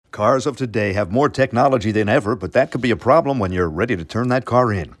Cars of today have more technology than ever, but that could be a problem when you're ready to turn that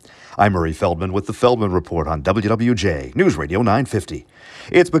car in. I'm Murray Feldman with the Feldman Report on WWJ, News Radio 950.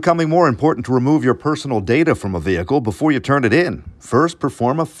 It's becoming more important to remove your personal data from a vehicle before you turn it in. First,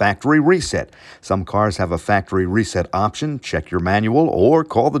 perform a factory reset. Some cars have a factory reset option. Check your manual or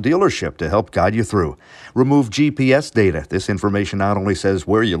call the dealership to help guide you through. Remove GPS data. This information not only says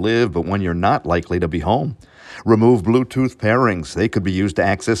where you live, but when you're not likely to be home. Remove Bluetooth pairings. They could be used to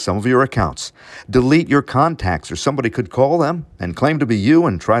access some of your accounts. Delete your contacts, or somebody could call them and claim to be you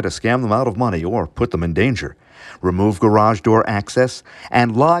and try to scam them out of money or put them in danger. Remove garage door access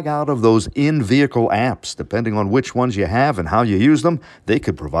and log out of those in-vehicle apps. Depending on which ones you have and how you use them, they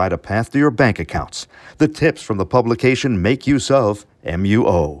could provide a path to your bank accounts. The tips from the publication Make Use of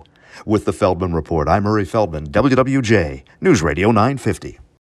MUO. With the Feldman Report, I'm Murray Feldman, WWJ, News Radio 950.